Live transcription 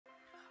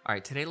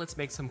Alright, today let's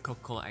make some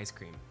Coca-Cola ice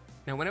cream.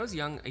 Now when I was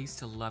young, I used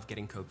to love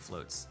getting Coke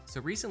floats.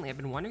 So recently I've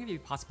been wondering if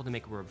it'd be possible to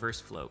make a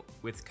reverse float,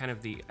 with kind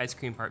of the ice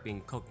cream part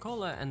being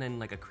Coca-Cola and then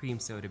like a cream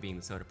soda being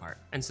the soda part.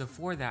 And so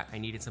for that, I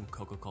needed some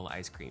Coca-Cola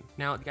ice cream.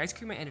 Now the ice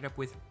cream I ended up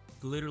with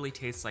literally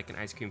tastes like an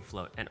ice cream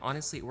float, and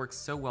honestly it works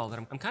so well that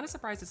I'm kind of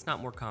surprised it's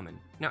not more common.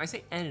 Now I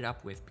say ended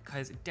up with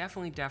because it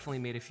definitely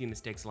made a few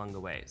mistakes along the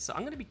way, so I'm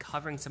going to be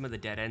covering some of the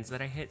dead ends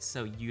that I hit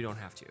so you don't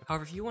have to.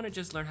 However, if you want to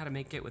just learn how to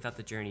make it without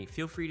the journey,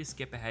 feel free to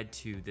skip ahead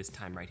to this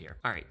time right here.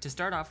 Alright, to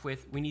start off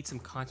with, we need some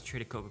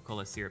concentrated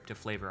Coca-Cola syrup to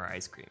flavor our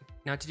ice cream.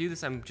 Now to do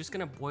this, I'm just going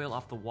to boil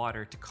off the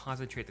water to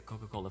concentrate the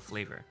Coca-Cola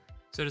flavor.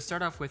 So to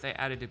start off with, I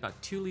added about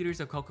 2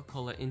 liters of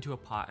Coca-Cola into a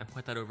pot and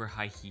put that over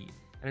high heat.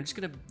 And I'm just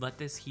gonna let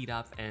this heat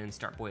up and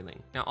start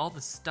boiling. Now all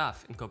the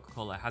stuff in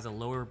Coca-Cola has a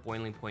lower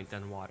boiling point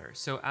than water,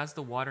 so as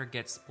the water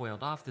gets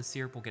boiled off, the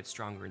syrup will get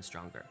stronger and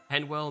stronger.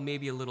 And well,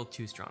 maybe a little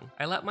too strong.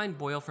 I let mine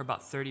boil for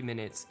about 30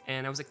 minutes,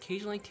 and I was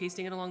occasionally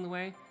tasting it along the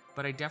way,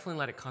 but I definitely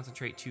let it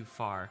concentrate too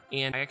far,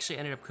 and I actually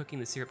ended up cooking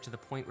the syrup to the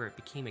point where it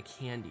became a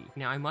candy.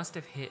 Now I must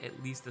have hit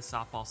at least the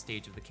softball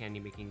stage of the candy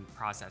making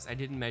process. I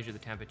didn't measure the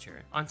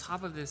temperature. On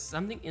top of this,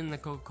 something in the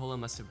Coca-Cola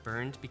must have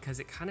burned because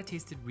it kind of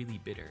tasted really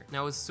bitter.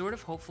 Now I was sort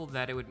of hopeful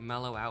that it would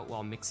mellow out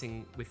while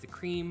mixing with the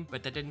cream,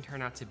 but that didn't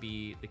turn out to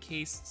be the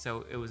case,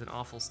 so it was an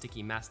awful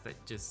sticky mess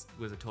that just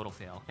was a total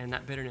fail, and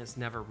that bitterness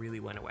never really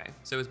went away.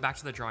 So it was back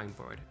to the drawing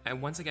board. I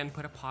once again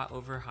put a pot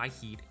over high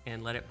heat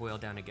and let it boil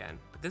down again,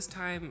 but this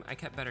time I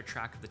kept better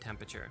track of the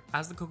temperature.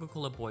 As the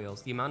Coca-Cola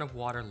boils, the amount of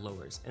water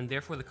lowers, and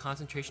therefore the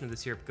concentration of the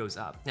syrup goes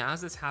up. Now as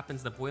this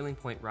happens, the boiling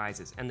point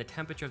rises, and the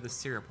temperature of the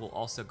syrup will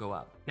also go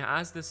up. Now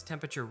as this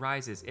temperature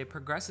rises, it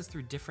progresses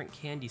through different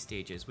candy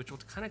stages, which will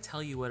kind of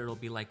tell you what it'll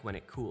be like when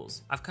it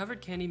cools. I've covered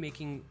candy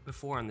making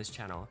before on this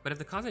channel, but if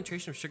the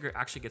concentration of sugar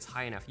actually gets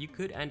high enough, you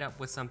could end up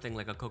with something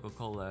like a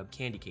Coca-Cola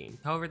candy cane.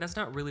 However, that's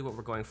not really what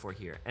we're going for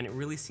here, and it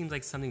really seems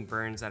like something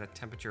burns at a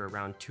temperature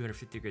around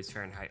 250 degrees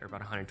Fahrenheit or about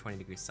 120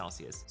 degrees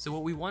Celsius. So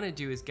what we want to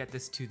do is get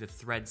this to the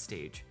thread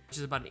stage, which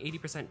is about an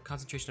 80%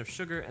 concentration of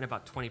sugar and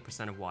about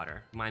 20% of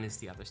water, minus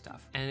the other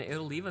stuff. And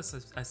it'll leave us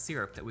a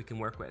syrup that we can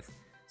work with.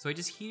 So I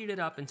just heated it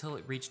up until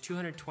it reached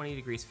 220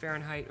 degrees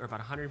Fahrenheit or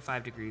about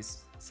 105 degrees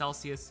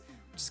Celsius,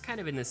 which is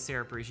kind of in the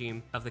syrup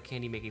regime of the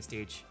candy making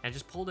stage. I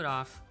just pulled it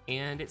off,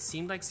 and it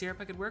seemed like syrup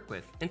I could work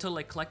with until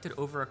I collected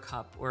over a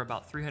cup or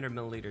about 300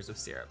 milliliters of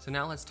syrup. So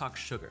now let's talk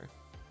sugar.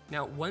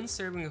 Now, one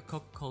serving of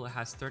Coca-Cola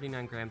has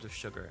 39 grams of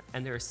sugar,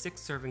 and there are 6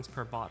 servings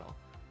per bottle.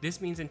 This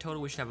means in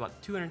total we should have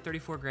about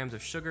 234 grams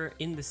of sugar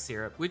in the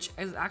syrup, which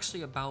is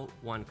actually about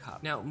 1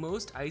 cup. Now,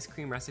 most ice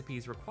cream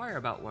recipes require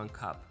about 1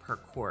 cup per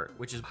quart,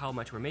 which is how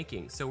much we're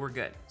making, so we're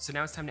good. So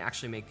now it's time to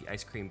actually make the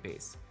ice cream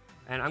base.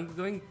 And I'm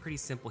going pretty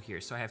simple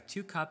here. So I have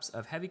 2 cups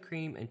of heavy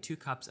cream and 2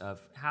 cups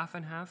of half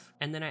and half.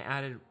 And then I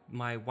added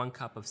my 1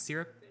 cup of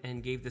syrup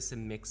and gave this a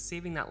mix,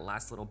 saving that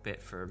last little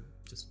bit for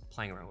just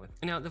playing around with.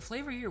 Now the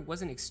flavor here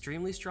wasn't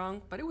extremely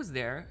strong, but it was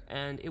there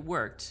and it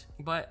worked.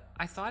 But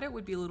I thought it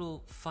would be a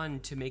little fun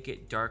to make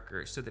it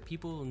darker so that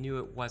people knew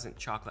it wasn't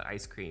chocolate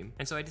ice cream.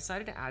 And so I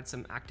decided to add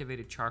some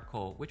activated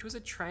charcoal, which was a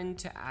trend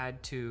to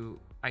add to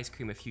ice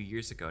cream a few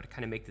years ago to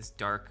kind of make this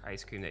dark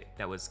ice cream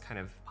that was kind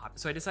of popular.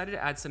 So I decided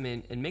to add some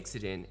in and mix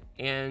it in,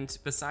 and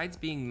besides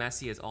being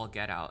messy as all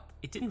get out,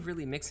 it didn't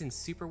really mix in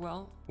super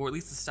well, or at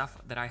least the stuff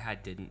that I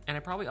had didn't, and I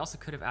probably also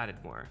could have added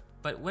more.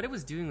 But what it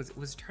was doing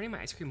was turning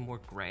my ice cream more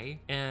gray,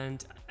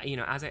 and you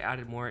know, as I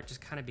added more, it just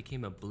kind of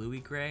became a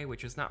bluey gray,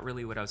 which was not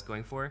really what I was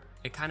going for.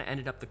 It kind of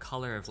ended up the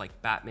color of like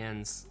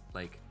Batman's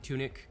like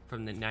tunic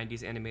from the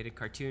 90s animated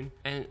cartoon,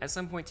 and at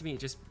some point to me it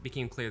just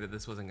became clear that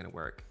this wasn't going to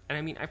work. And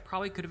I mean, I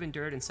probably could have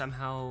endured and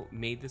somehow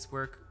made this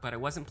work, but I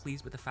wasn't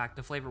pleased with the fact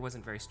the flavor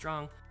wasn't very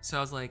strong, so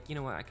I was like, you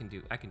know what, I can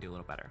do a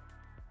little better.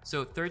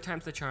 So third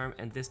time's the charm,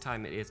 and this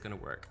time it is going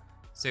to work.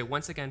 So I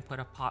once again put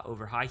a pot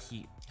over high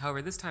heat.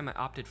 However, this time I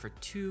opted for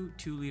 2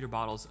 2-liter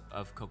bottles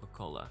of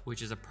Coca-Cola,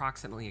 which is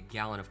approximately a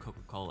gallon of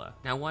Coca-Cola.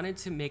 Now I wanted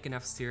to make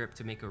enough syrup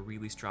to make a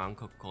really strong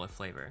Coca-Cola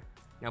flavor.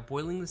 Now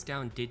boiling this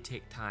down did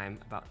take time,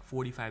 about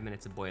 45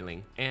 minutes of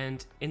boiling,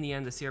 and in the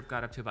end the syrup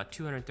got up to about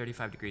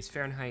 235 degrees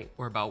Fahrenheit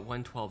or about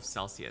 112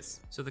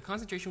 Celsius. So the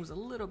concentration was a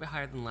little bit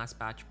higher than the last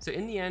batch. So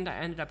in the end I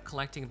ended up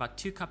collecting about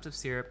 2 cups of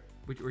syrup,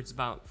 which is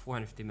about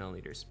 450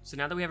 milliliters. So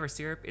now that we have our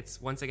syrup, it's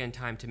once again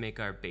time to make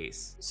our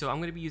base. So I'm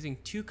gonna be using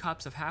 2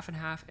 cups of half and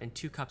half and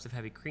 2 cups of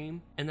heavy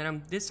cream. And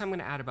then this time I'm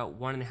gonna add about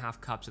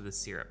 1.5 cups of the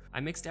syrup.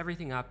 I mixed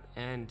everything up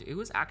and it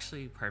was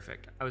actually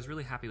perfect. I was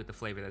really happy with the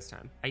flavor this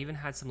time. I even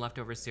had some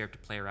leftover syrup to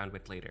play around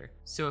with later.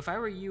 So if I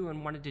were you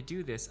and wanted to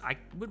do this, I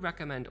would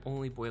recommend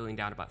only boiling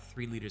down about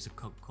 3 liters of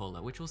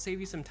Coca-Cola, which will save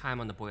you some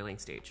time on the boiling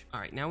stage. All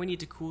right, now we need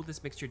to cool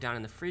this mixture down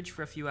in the fridge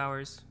for a few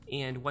hours.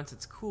 And once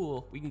it's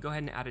cool, we can go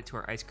ahead and add it to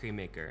our ice cream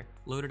maker.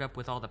 Load it up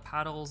with all the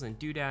paddles and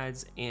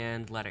doodads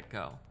and let it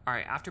go. All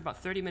right, after about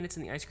 30 minutes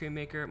in the ice cream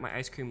maker, my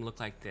ice cream looked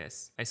like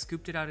this. I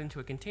scooped it out into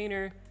a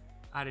container,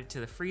 added it to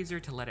the freezer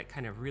to let it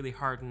kind of really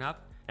harden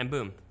up, and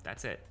boom,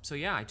 that's it. So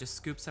yeah, I just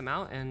scooped some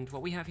out, and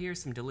what we have here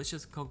is some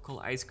delicious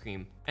Coca-Cola ice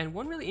cream. And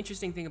one really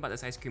interesting thing about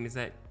this ice cream is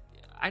that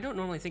I don't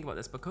normally think about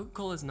this, but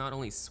Coca-Cola is not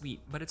only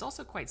sweet, but it's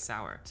also quite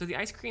sour. So the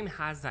ice cream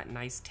has that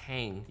nice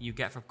tang you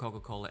get from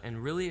Coca-Cola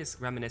and really is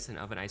reminiscent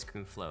of an ice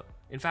cream float.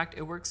 In fact,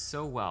 it works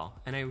so well,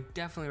 and I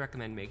definitely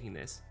recommend making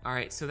this. All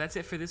right, so that's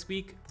it for this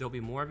week. There'll be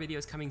more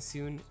videos coming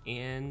soon,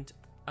 and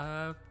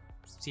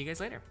see you guys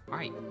later. All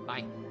right,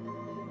 bye.